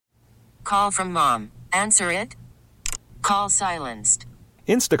call from mom. Answer it. Call silenced.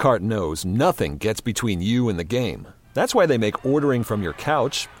 Instacart knows nothing gets between you and the game. That's why they make ordering from your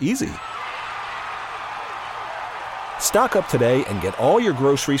couch easy. Stock up today and get all your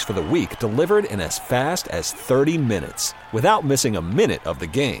groceries for the week delivered in as fast as 30 minutes without missing a minute of the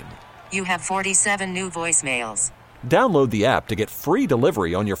game. You have 47 new voicemails. Download the app to get free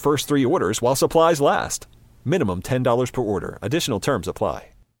delivery on your first 3 orders while supplies last. Minimum $10 per order. Additional terms apply.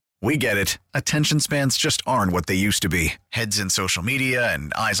 We get it. Attention spans just aren't what they used to be. Heads in social media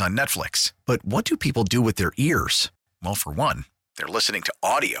and eyes on Netflix. But what do people do with their ears? Well, for one, they're listening to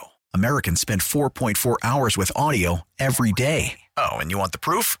audio. Americans spend 4.4 hours with audio every day. Oh, and you want the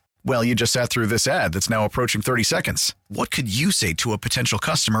proof? Well, you just sat through this ad that's now approaching 30 seconds. What could you say to a potential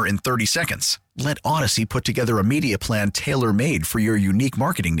customer in 30 seconds? Let Odyssey put together a media plan tailor-made for your unique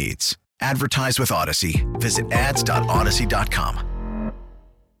marketing needs. Advertise with Odyssey. Visit ads.odyssey.com.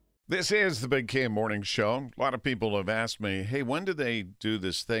 This is the Big K Morning Show. A lot of people have asked me, hey, when do they do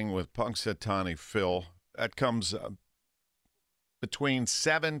this thing with Punxsutawney Phil? That comes between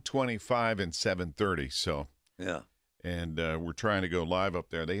 7:25 and 7:30. So yeah, and we're trying to go live up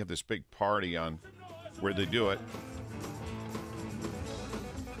there. They have this big party on where they do it.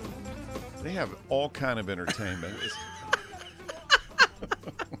 They have all kind of entertainment.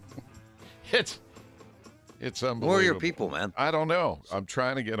 It's unbelievable. Who are your people, man? I don't know. I'm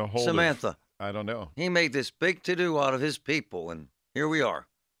trying to get a hold of Samantha. I don't know. He made this big to-do out of his people, and here we are.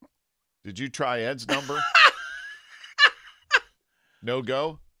 Did you try Ed's number? No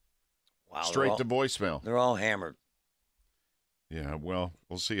go? Wow. Straight to voicemail. They're all hammered. Yeah, well,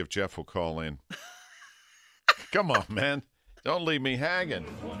 we'll see if Jeff will call in. Come on, man. Don't leave me hanging.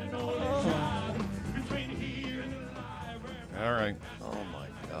 All right. Oh, my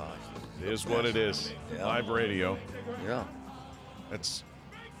gosh. It is what it is. Yeah. Live radio. Yeah. That's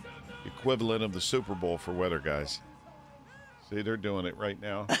equivalent of the Super Bowl for weather guys. See, they're doing it right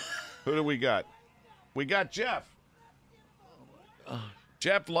now. Who do we got? We got Jeff.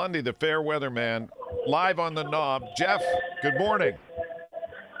 Jeff Lundy, the fair weather man, live on the knob. Jeff, good morning.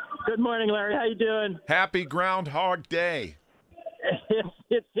 Good morning, Larry. How you doing? Happy Groundhog Day.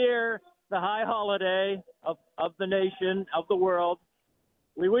 It's here, the high holiday of the nation, of the world.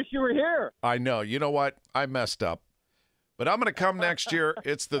 We wish you were here. I know. You know what? I messed up. But I'm going to come next year.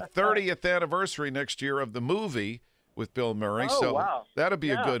 It's the 30th anniversary next year of the movie with Bill Murray. Oh, so wow. that'll be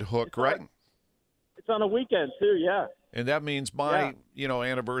a good hook, right? It's on a weekend, too, yeah. And that means my,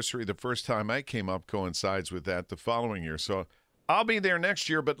 anniversary, the first time I came up, coincides with that the following year. So I'll be there next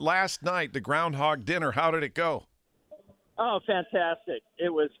year. But last night, the Groundhog dinner, how did it go? Oh, fantastic. It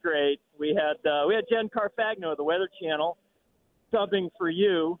was great. We had Jen Carfagno of the Weather Channel subbing for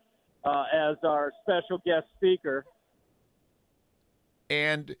you as our special guest speaker.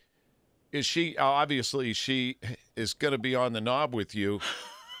 And is she, obviously, she is going to be on the knob with you.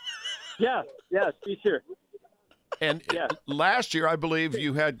 Yes, she's here. And last year, I believe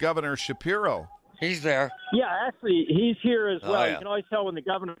you had Governor Shapiro. He's there. Yeah, actually, he's here as well. Oh, yeah. You can always tell when the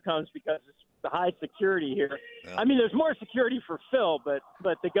governor comes because it's the high security here. Yeah. I mean, there's more security for Phil, but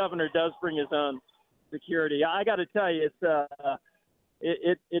the governor does bring his own security. I got to tell you,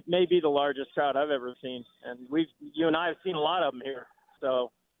 it may be the largest crowd I've ever seen, and you and I have seen a lot of them here.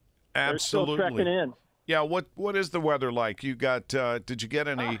 So Absolutely. they're still trekking in. Yeah, what is the weather like? You got? Did you get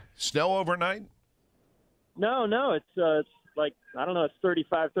any snow overnight? No, it's like, I don't know, it's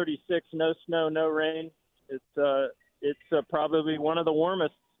 35, 36, no snow, no rain. It's probably one of the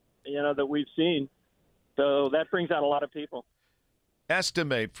warmest, that we've seen. So that brings out a lot of people.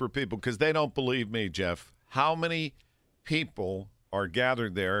 Estimate for people, because they don't believe me, Jeff. How many people are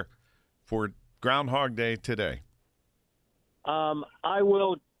gathered there for Groundhog Day today? I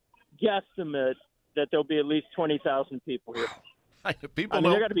will guesstimate that there'll be at least 20,000 people here.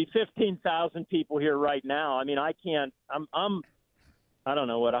 There got to be 15,000 people here right now. I mean, I don't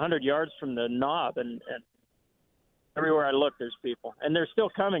know, 100 yards from the knob, and everywhere I look, there's people. And they're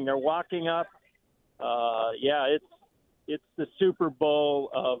still coming. They're walking up. It's the Super Bowl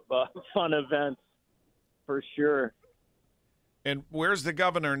of fun events for sure. And where's the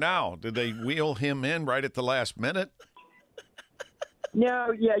governor now? Did they wheel him in right at the last minute?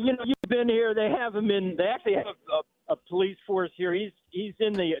 No, yeah, you've been here. They have him in. They actually have a police force here. He's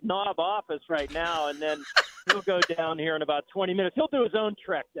in the knob office right now, and then he'll go down here in about 20 minutes. He'll do his own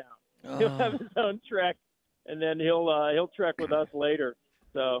trek down. He'll have his own trek, and then he'll trek with us later.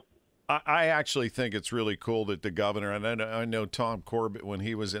 So I actually think it's really cool that the governor, and I know Tom Corbett, when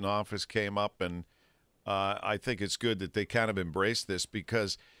he was in office, came up, and I think it's good that they kind of embrace this,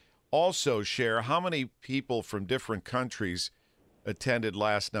 because also, Cher, how many people from different countries attended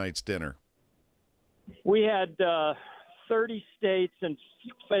last night's dinner? We had 30 states and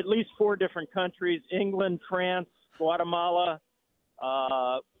at least 4 different countries: England, France, Guatemala,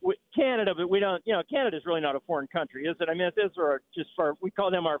 Canada. But we don't, Canada's really not a foreign country, is it? I mean, we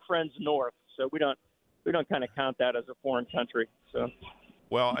call them our friends north, so we don't kind of count that as a foreign country. So.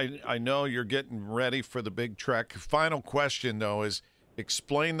 Well, I know you're getting ready for the big trek. Final question, though, is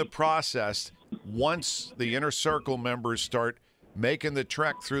explain the process once the inner circle members start making the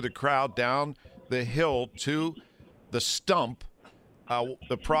trek through the crowd down the hill to the stump,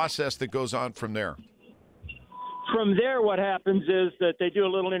 the process that goes on from there. From there, what happens is that they do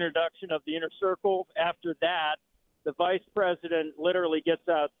a little introduction of the inner circle. After that, the vice president literally gets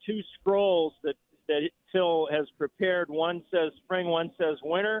out 2 scrolls that Phil has prepared. One says spring, one says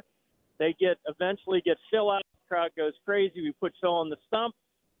winter. They eventually get Phil out. The crowd goes crazy. We put Phil on the stump.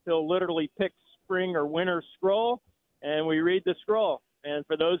 Phil literally picks spring or winter scroll, and we read the scroll. And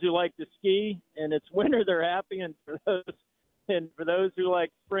for those who like to ski and it's winter, they're happy. And for those who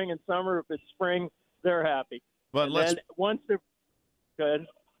like spring and summer, if it's spring, they're happy. But once they're good.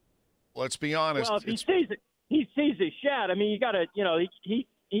 Let's be honest. Well, if he sees his shad. I mean, you got to, he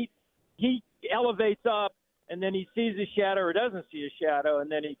elevates up, and then he sees his shadow or doesn't see his shadow,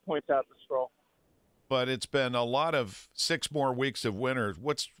 and then he points out the scroll. But it's been a lot of 6 more weeks of winter.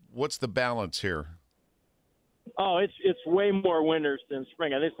 What's the balance here? Oh, it's way more winters than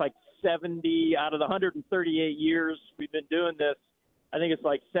spring. I think it's like 70 out of the 138 years we've been doing this. I think it's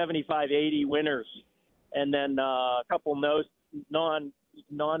like 75, 80 winters, and then a couple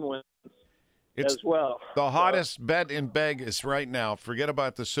non-winters as well. The hottest bet in Vegas right now. Forget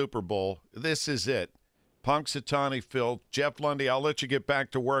about the Super Bowl. This is it. Punxsutawney Phil, Jeff Lundy, I'll let you get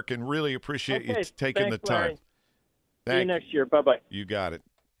back to work and really appreciate you taking the time. Larry. See you next year. Bye-bye. You got it.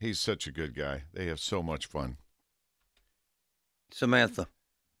 He's such a good guy. They have so much fun. Samantha,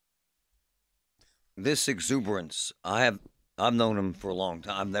 this exuberance, I've known him for a long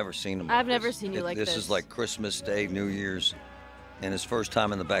time. I've never seen him. I've never seen you like this. This is like Christmas Day, New Year's, and his first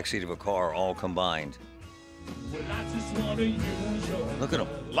time in the backseat of a car, all combined. Look at him.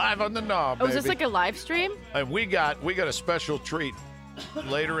 Live on the knob, Oh, is this like a live stream? And we got a special treat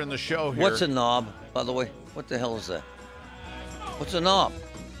later in the show here. What's a knob, by the way? What the hell is that? What's a knob?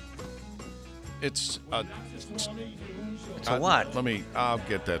 It's a what? I'll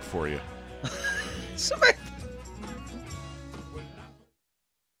get that for you. Samantha.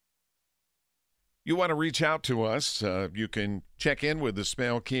 You want to reach out to us, you can check in with the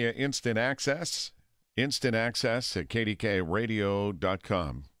Smale Kia Instant Access at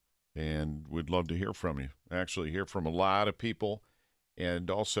kdkradio.com. And we'd love to hear from you. Actually, hear from a lot of people,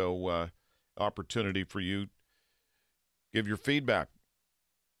 and also opportunity for you give your feedback.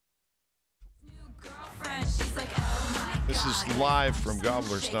 This is live from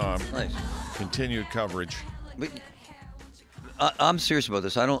Gobbler's Knob. Nice. Continued coverage. But I'm serious about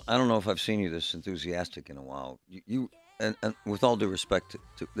this. I don't know if I've seen you this enthusiastic in a while. You and with all due respect,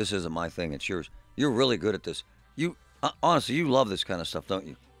 this isn't my thing. It's yours. You're really good at this. You honestly, you love this kind of stuff, don't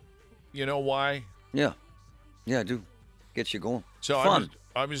you? You know why? Yeah, I do. Gets you going. So fun.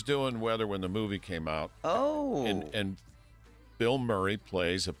 I was doing weather when the movie came out. Oh. And Bill Murray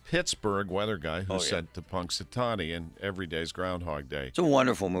plays a Pittsburgh weather guy who's sent to Punxsutawney, and every day's Groundhog Day. It's a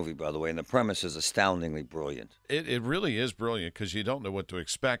wonderful movie, by the way, and the premise is astoundingly brilliant. It really is brilliant because you don't know what to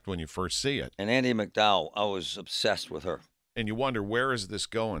expect when you first see it. And Andie MacDowell, I was obsessed with her. And you wonder, where is this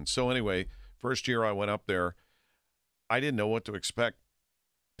going? So anyway, first year I went up there, I didn't know what to expect.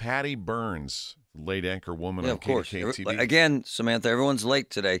 Patty Burns, late anchor woman on KTV. Again, Samantha, everyone's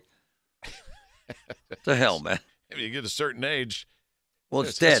late today. What the hell, man? If you get a certain age. Well,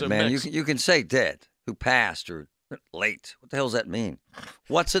 it's dead, man. You can say dead, who passed, or late. What the hell does that mean?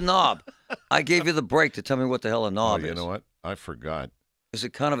 What's a knob? I gave you the break to tell me what the hell a knob is. You know what? I forgot. Is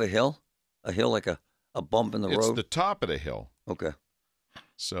it kind of a hill? A hill like a bump in the road? It's the top of the hill. Okay.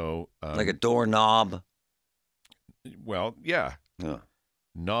 So. Like a doorknob? Well, yeah.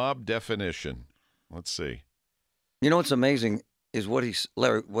 Knob definition. Let's see. You know what's amazing is what he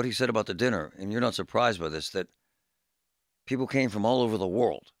said about the dinner, and you're not surprised by this, that people came from all over the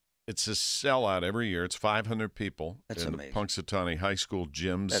world. It's a sellout every year. It's 500 people. That's in amazing. The Punxsutawney High School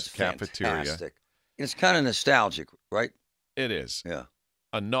gym's That's cafeteria. Fantastic. It's kind of nostalgic, right? It is. Yeah.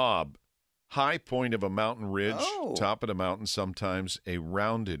 A knob, high point of a mountain ridge, top of the mountain, sometimes a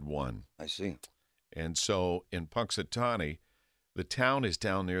rounded one. I see. And so in Punxsutawney, the town is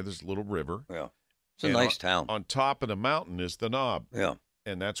down there. There's a little river. Yeah. It's a nice town. On top of the mountain is the knob. Yeah.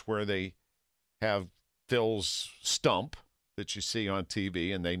 And that's where they have Phil's stump that you see on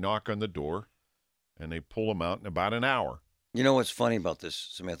TV, and they knock on the door, and they pull him out in about an hour. You know what's funny about this,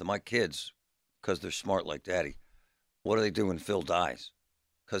 Samantha? My kids, because they're smart like Daddy. What do they do when Phil dies?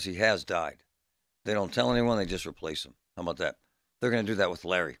 Because he has died. They don't tell anyone. They just replace him. How about that? They're going to do that with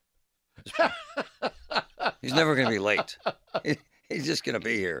Larry. He's never going to be late. He's just going to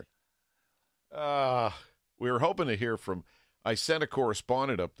be here. We were hoping to hear from. I sent a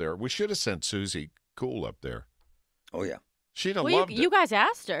correspondent up there. We should have sent Susie Cool up there. Oh, yeah. She'd have Well, loved you it. guys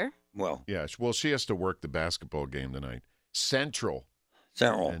asked her. Well, Yeah, well, she has to work the basketball game tonight. Central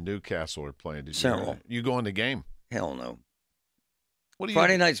and Newcastle are playing. Did you hear Central. that? You go in the game? hell no. What do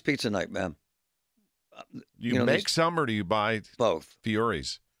Friday night's pizza night, man. you make some or do you buy Both.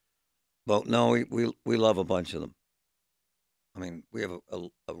 Fioris? Well, no, we love a bunch of them. I mean, we have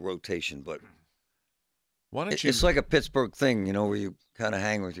a rotation, but Why don't you? it's like a Pittsburgh thing, you know, where you kind of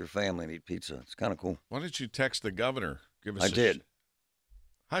hang with your family and eat pizza. It's kind of cool. Why don't you text the governor? Give us. I did.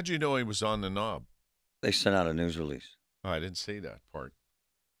 How'd you know he was on the knob? They sent out a news release. Oh, I didn't see that part.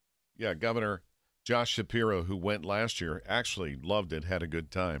 Yeah, Governor Josh Shapiro, who went last year, actually loved it, had a good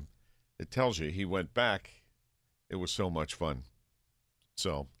time. It tells you he went back. It was so much fun.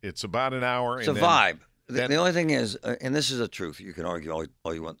 So it's about an hour. It's a vibe. The only thing is, and this is the truth, you can argue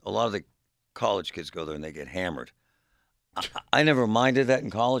all you want. A lot of the college kids go there and they get hammered. I never minded that in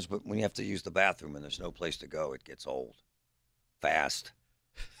college, but when you have to use the bathroom and there's no place to go, it gets old fast.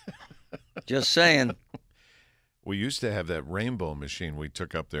 Just saying. We used to have that rainbow machine we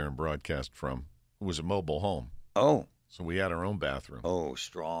took up there and broadcast from. It was a mobile home. Oh. So we had our own bathroom. Oh,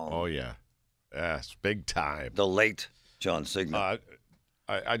 strong. Oh, yeah. Yes, big time. The late John Sigma.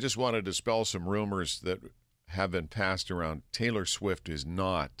 I just want to dispel some rumors that have been passed around. Taylor Swift is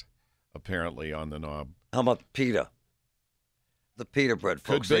not apparently on the knob. How about pita? The pita bread,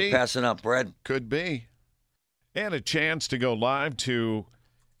 folks. Could be. They're passing out bread. Could be. And a chance to go live to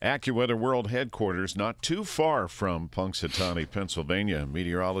Accuweather World Headquarters, not too far from Punxsutawney, Pennsylvania.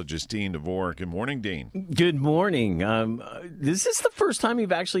 Meteorologist Dean DeVore. Good morning, Dean. Good morning. Is this the first time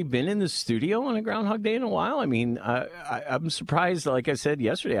you've actually been in the studio on a Groundhog Day in a while? I mean, I'm surprised. Like I said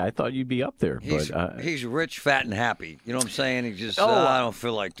yesterday, I thought you'd be up there. He's rich, fat, and happy. You know what I'm saying? He just, I don't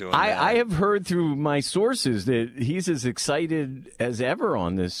feel like doing that. I have heard through my sources that he's as excited as ever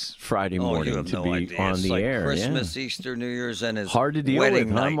on this Friday morning you have to no be idea. on It's the like air. Christmas, Easter, New Year's, and his hard to deal wedding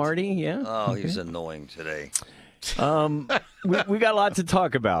with, huh, night. Marty? Yeah. Oh, he's annoying today. We got a lot to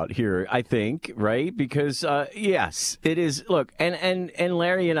talk about here, I think, right? Because yes, it is. Look, and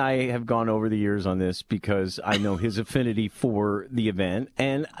Larry and I have gone over the years on this because I know his affinity for the event.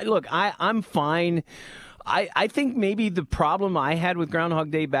 And look, I'm fine. I think maybe the problem I had with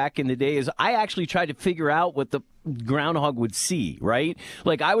Groundhog Day back in the day is I actually tried to figure out what the groundhog would see, right?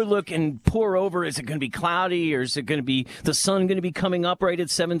 Like I would look and pore over, is it going to be cloudy or is it going to be the sun going to be coming up right at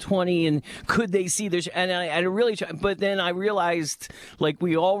 7:20 and could they see this? And I really tried, but then I realized, like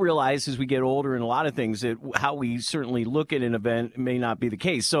we all realize as we get older in a lot of things, that how we certainly look at an event may not be the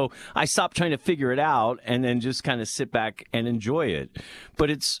case. So I stopped trying to figure it out and then just kind of sit back and enjoy it. But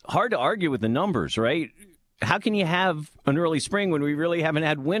it's hard to argue with the numbers, right? How can you have an early spring when we really haven't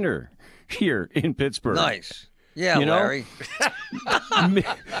had winter here in Pittsburgh? Nice. Yeah, You know? Larry.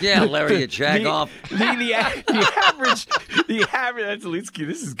 Yeah, Larry, you jack off. The average, that's Litsky,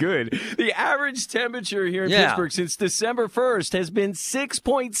 this is good. The average temperature here in Pittsburgh since December 1st has been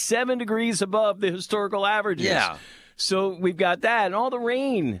 6.7 degrees above the historical averages. Yeah. So we've got that and all the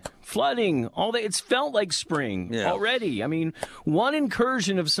rain, flooding, it's felt like spring already. I mean, one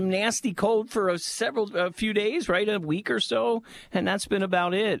incursion of some nasty cold for a few days, right? A week or so. And that's been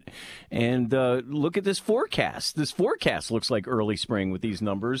about it. And look at this forecast. This forecast looks like early spring with these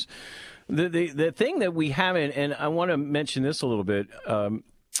numbers. The thing that we haven't, and I want to mention this a little bit,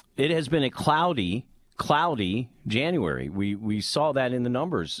 it has been a cloudy January. We saw that in the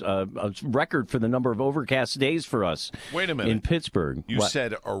numbers. A record for the number of overcast days for us. Wait a minute. In Pittsburgh. You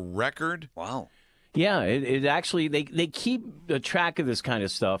said a record? Wow. Yeah, it actually, they keep a track of this kind of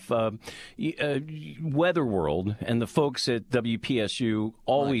stuff. Weather World and the folks at WPSU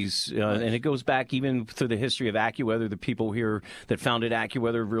always, and it goes back even to the history of Accuweather, the people here that founded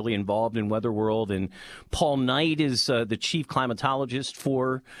Accuweather really involved in Weather World. And Paul Knight is the chief climatologist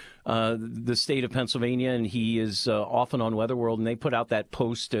for the state of Pennsylvania, and he is often on Weather World. And they put out that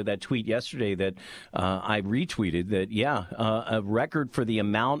post, that tweet yesterday that I retweeted that, a record for the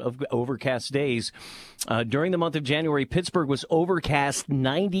amount of overcast days. During the month of January, Pittsburgh was overcast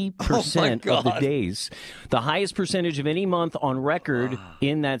 90% of the days, the highest percentage of any month on record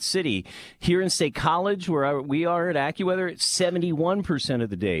in that city. Here in State College, where we are at Accuweather, it's 71% of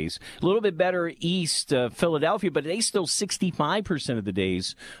the days. A little bit better east Philadelphia, but they still 65% of the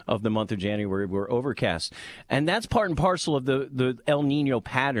days of the month of January were overcast. And that's part and parcel of the El Nino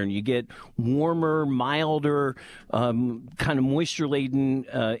pattern. You get warmer, milder, kind of moisture-laden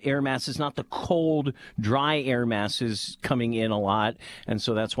air masses, not the cold, dry air masses coming in a lot. And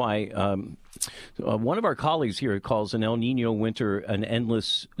so that's why one of our colleagues here calls an El Nino winter an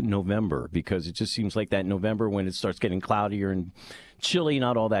endless November, because it just seems like that November when it starts getting cloudier and chilly,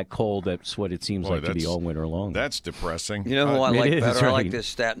 not all that cold. That's what it seems like to be all winter long. That's depressing. You know who I like better? Right. I like this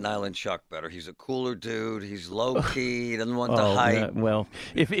Staten Island Chuck better. He's a cooler dude. He's low-key. He doesn't want the hype. Well,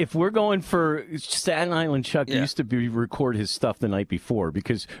 if we're going for Staten Island Chuck, used to record his stuff the night before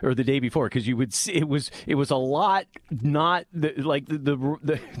or the day before, because you would see it was a lot not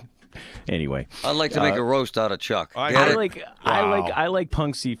the Anyway, I'd like to make a roast out of Chuck. I like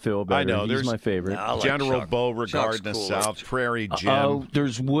Punxsutawney Phil better. I know. He's my favorite. I like General Chuck. Beauregard in the Chuck's South, Prairie Jim.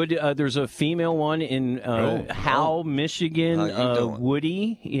 There's There's a female one in Howell, Michigan.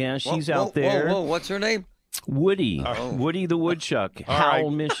 Woody. Yeah, she's out there. Whoa, what's her name? Woody. Woody the Woodchuck. Howell,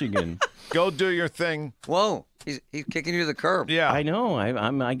 right. Michigan. Go do your thing. Whoa, he's kicking you to the curb. Yeah. I know.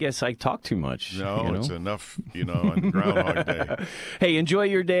 I guess I talk too much. No, it's enough, on Groundhog Day. Hey, enjoy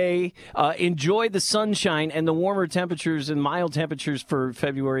your day. Enjoy the sunshine and the warmer temperatures and mild temperatures for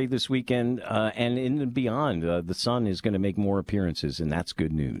February this weekend and in and beyond. The sun is going to make more appearances, and that's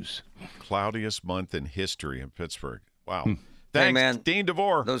good news. Cloudiest month in history in Pittsburgh. Wow. Hey, Thanks, man, Dean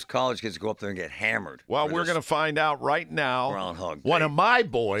DeVore. Those college kids go up there and get hammered. Well, we're going to find out right now. Groundhog Day. One of my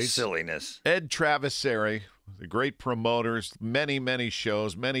boys, Silliness. Ed Traviseri, the great promoters, many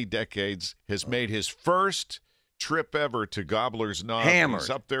shows, many decades, has made his first trip ever to Gobbler's Knob. Hammered. He's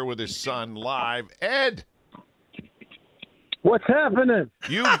up there with his son live. Ed! What's happening?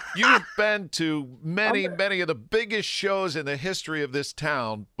 You've been to many of the biggest shows in the history of this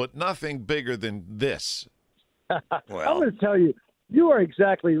town, but nothing bigger than this. Well, I'm going to tell you, you are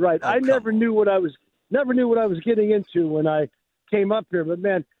exactly right. I never knew what I was getting into when I came up here. But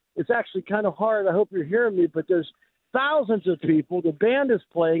man, it's actually kind of hard. I hope you're hearing me. But there's thousands of people. The band is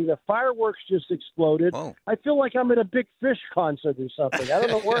playing. The fireworks just exploded. Whoa. I feel like I'm at a Big Fish concert or something. I don't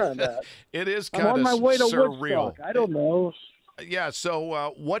know where I'm at. It is I'm kind on of my way to surreal. Woodstock. I don't know. Yeah.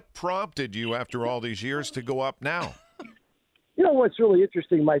 So, what prompted you after all these years to go up now? You know what's really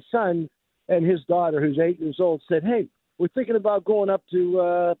interesting? My son and his daughter, who's 8 years old, said, "Hey, we're thinking about going up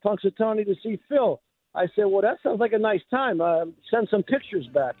to Punxsutawney to see Phil." I said, "Well, that sounds like a nice time. Send some pictures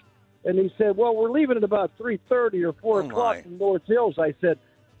back." And he said, "Well, we're leaving at about 3:30 or 4 o'clock from North Hills." I said,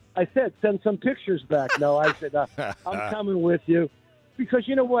 "Send some pictures back." No, I said, "I'm coming with you," because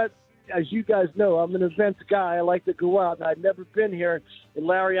you know what? As you guys know, I'm an events guy. I like to go out, and I've never been here. And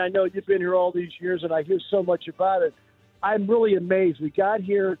Larry, I know you've been here all these years, and I hear so much about it. I'm really amazed. We got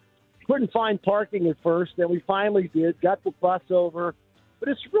here. Couldn't find parking at first, then we finally did, got the bus over. But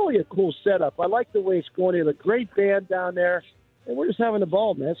it's really a cool setup. I like the way it's going. They have a great band down there, and we're just having a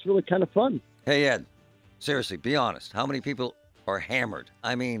ball, man. It's really kind of fun. Hey, Ed, seriously, be honest. How many people are hammered?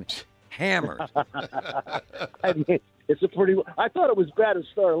 I mean, hammered. I mean, it's a pretty – I thought it was bad at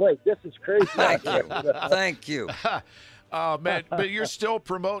Star Lake. This is crazy. Thank you. Oh, man, but you're still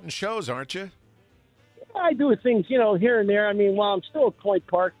promoting shows, aren't you? I do things, here and there. I mean, while I'm still at Point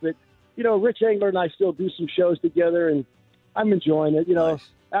Park, but – Rich Engler and I still do some shows together, and I'm enjoying it. Nice.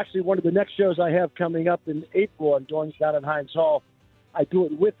 Actually, one of the next shows I have coming up in April, I'm doing down at Heinz Hall. I do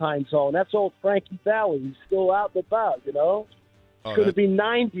it with Heinz Hall, and that's old Frankie Valley. He's still out and about, He's going to be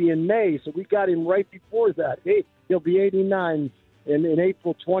 90 in May, so we got him right before that. He'll be 89, and in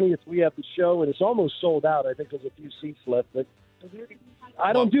April 20th we have the show, and it's almost sold out. I think there's a few seats left, but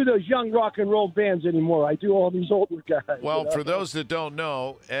I don't do those young rock and roll bands anymore. I do all these older guys. Well, for those that don't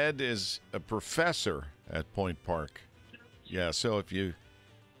know, Ed is a professor at Point Park. Yeah, so if you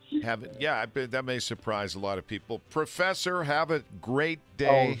haven't, I bet that may surprise a lot of people. Professor, have a great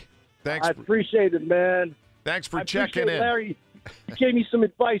day. Thanks. I appreciate it, man. Thanks for checking in. Larry, you gave me some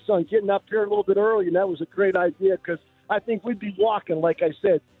advice on getting up here a little bit early, and that was a great idea because I think we'd be walking, like I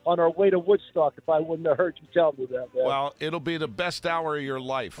said, on our way to Woodstock if I wouldn't have heard you tell me that, man. Well, it'll be the best hour of your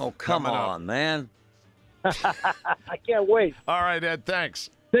life. Oh, come on, man. I can't wait. All right, Ed, thanks.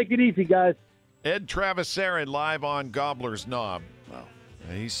 Take it easy, guys. Ed Traviseri live on Gobbler's Knob. Wow.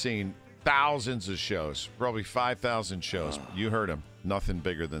 He's seen thousands of shows, probably 5,000 shows. You heard him. Nothing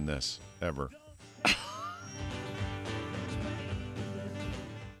bigger than this, ever.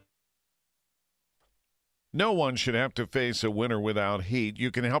 No one should have to face a winter without heat. You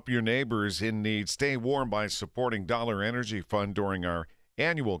can help your neighbors in need stay warm by supporting Dollar Energy Fund during our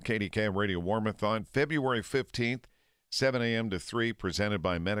annual KDK Radio Warmathon, February 15th, 7 a.m. to 3, presented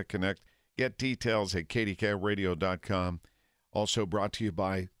by MetaConnect. Get details at kdkradio.com. Also brought to you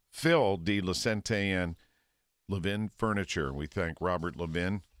by Phil de La and Levin Furniture. We thank Robert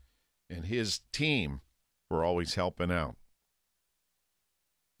Levin and his team for always helping out.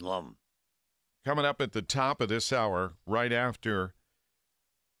 Love 'em. Coming up at the top of this hour, right after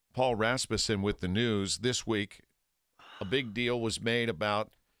Paul Rasmussen with the news, this week a big deal was made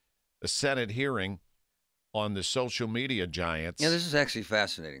about a Senate hearing on the social media giants. Yeah, this is actually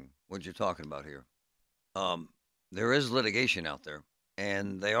fascinating, what you're talking about here. There is litigation out there,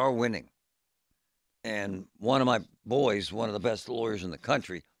 and they are winning. And one of my boys, one of the best lawyers in the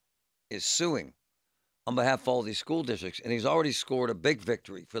country, is suing on behalf of all these school districts, and he's already scored a big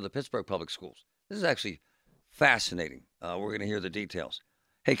victory for the Pittsburgh Public Schools. This is actually fascinating. We're going to hear the details.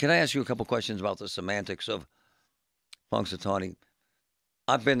 Hey, can I ask you a couple questions about the semantics of Punxsutawney?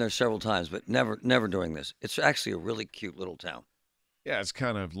 I've been there several times, but never during this. It's actually a really cute little town. Yeah, it's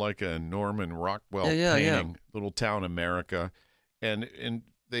kind of like a Norman Rockwell Yeah. painting, Little Town America. And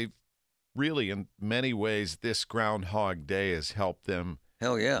they've really, in many ways, this Groundhog Day has helped them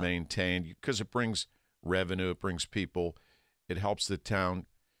Hell yeah. maintain, because it brings revenue, it brings people, it helps the town,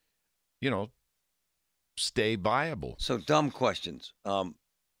 stay viable. So dumb questions.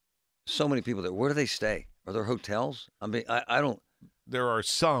 So many people there. Where do they stay? Are there hotels? I mean, I don't. There are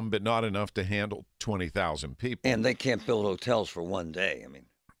some, but not enough to handle 20,000 people. And they can't build hotels for one day. I mean,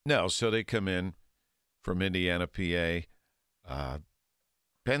 no, so they come in from Indiana, PA,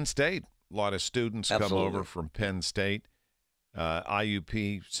 Penn State. A lot of students Absolutely. come over from Penn State,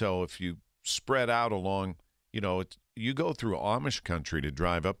 IUP. So if you spread out along, you go through Amish country to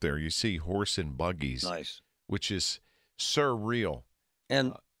drive up there. You see horse and buggies, nice. which is surreal.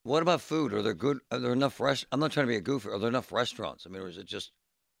 And what about food? Are there enough I'm not trying to be a goofer. Are there enough restaurants? I mean, or is it just?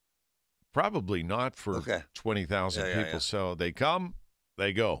 Probably not for 20,000 people. Yeah. So they come,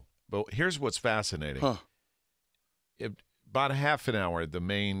 they go. But here's what's fascinating. Huh. About a half an hour, the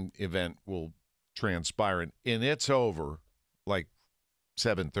main event will transpire, and it's over like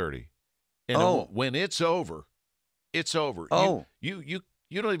 7:30. And when it's over, it's over. Oh. You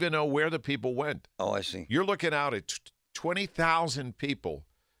don't even know where the people went. Oh, I see. You're looking out at 20,000 people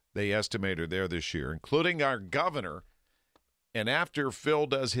they estimate are there this year, including our governor. And after Phil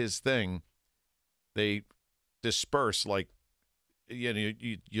does his thing, they disperse like,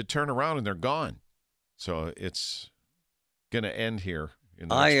 you turn around and they're gone. So it's going to end here in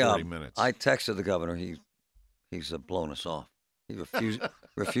the next 30 minutes. I texted the governor. He's blown us off. He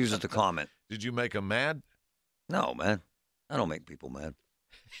refuses to comment. Did you make him mad? No, man. I don't make people mad.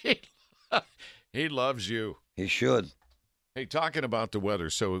 He loves you. He should. Hey, talking about the weather,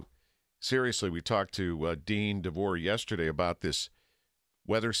 so seriously, we talked to Dean DeVore yesterday about this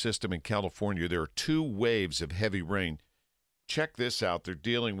weather system in California. There are 2 waves of heavy rain. Check this out. They're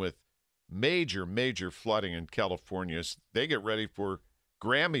dealing with major flooding in California. They get ready for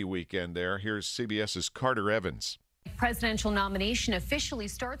Grammy weekend there. Here's CBS's Carter Evans. Presidential nomination officially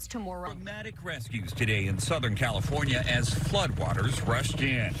starts tomorrow. Dramatic rescues today in Southern California as floodwaters rushed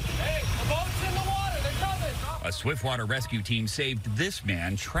in. Hey, the boat's in the water. They're coming. A swiftwater rescue team saved this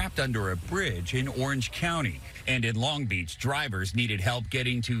man trapped under a bridge in Orange County. And in Long Beach, drivers needed help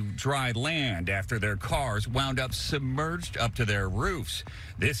getting to dry land after their cars wound up submerged up to their roofs.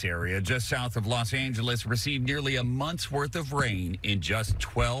 This area just south of Los Angeles received nearly a month's worth of rain in just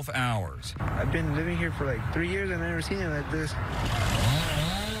 12 hours. I've been living here for like 3 years. I've never seen it like this.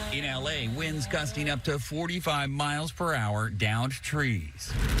 In L.A., winds gusting up to 45 miles per hour downed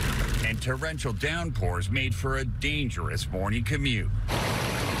trees. And torrential downpours made for a dangerous morning commute.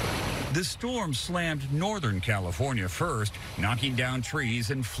 The storm slammed Northern California first, knocking down trees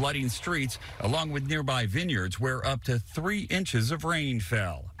and flooding streets, along with nearby vineyards where up to 3 inches of rain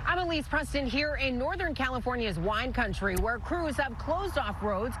fell. I'm Elise Preston here in Northern California's wine country, where crews have closed off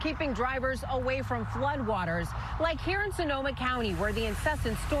roads, keeping drivers away from floodwaters, like here in Sonoma County, where the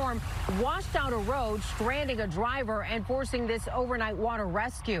incessant storm washed out a road, stranding a driver and forcing this overnight water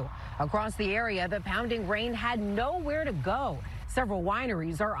rescue. Across the area, the pounding rain had nowhere to go. Several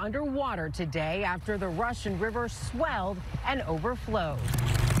wineries are underwater today after the Russian River swelled and overflowed.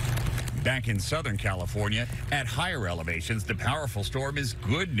 Back in Southern California, at higher elevations, the powerful storm is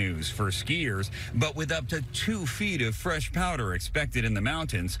good news for skiers. But with up to 2 feet of fresh powder expected in the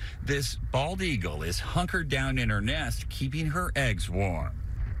mountains, this bald eagle is hunkered down in her nest, keeping her eggs warm.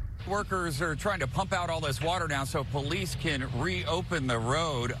 Workers are trying to pump out all this water now so police can reopen the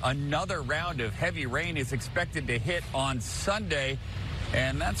road. Another round of heavy rain is expected to hit on Sunday,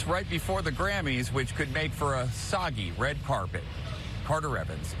 and that's right before the Grammys, which could make for a soggy red carpet. Carter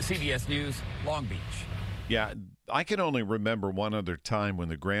Evans, CBS News, Long Beach. Yeah, I can only remember one other time when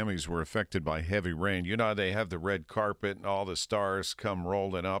the Grammys were affected by heavy rain. You know, they have the red carpet and all the stars come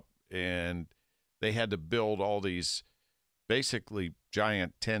rolling up, and they had to build all these basically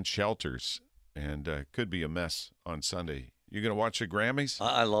giant tent shelters, and could be a mess on Sunday. You going to watch the Grammys?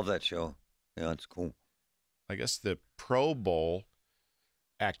 I love that show. Yeah, it's cool. I guess the Pro Bowl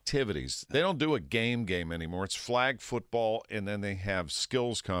activities. They don't do a game anymore. It's flag football, and then they have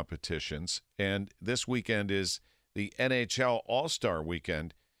skills competitions. And this weekend is the NHL All-Star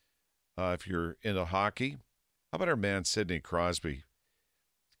Weekend. If you're into hockey, how about our man Sidney Crosby?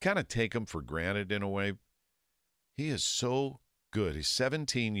 Kind of take him for granted in a way. He is so good. He's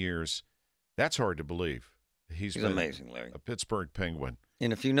 17 years. That's hard to believe. He's been amazing, Larry. A Pittsburgh Penguin.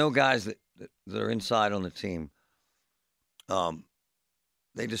 And if you know guys that are inside on the team,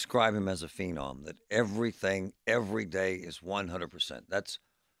 they describe him as a phenom, that everything, every day is 100%. That's,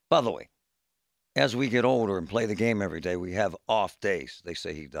 by the way, as we get older and play the game every day, we have off days. They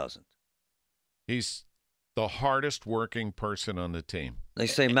say he doesn't. He's the hardest working person on the team. They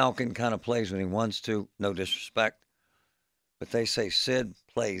say Malkin kind of plays when he wants to, no disrespect. But they say Sid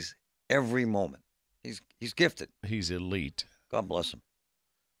plays every moment. He's gifted. He's elite. God bless him.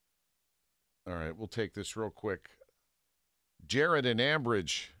 All right, we'll take this real quick. Jared in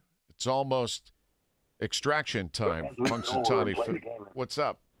Ambridge, it's almost extraction time. Punxsutawney. What's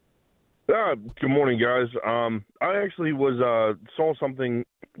up? Good morning, guys. I actually saw something,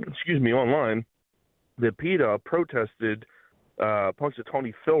 online that PETA protested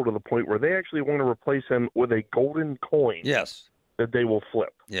Punxsutawney Phil to the point where they actually want to replace him with a golden coin. Yes. That they will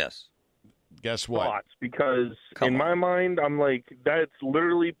flip. Yes. Guess what? Because in my mind, I'm like, that's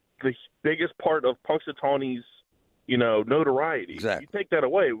literally the biggest part of Punxsutawney's, notoriety. Exactly. You take that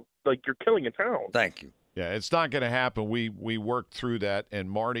away, like you're killing a town. Thank you. Yeah, it's not going to happen. We worked through that, and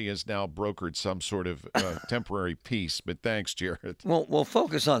Marty has now brokered some sort of temporary peace. But thanks, Jared. Well, we'll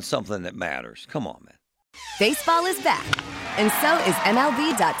focus on something that matters. Come on, man. Baseball is back, and so is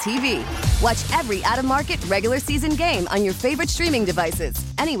MLB.tv. Watch every out-of-market, regular season game on your favorite streaming devices,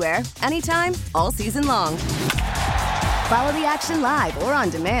 anywhere, anytime, all season long. Follow the action live or on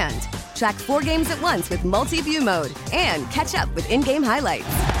demand. Track 4 games at once with multi-view mode and catch up with in-game highlights.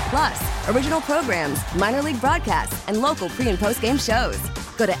 Plus, original programs, minor league broadcasts, and local pre- and post-game shows.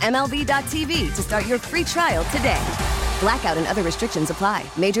 Go to MLB.tv to start your free trial today. Blackout and other restrictions apply.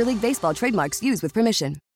 Major League Baseball trademarks used with permission.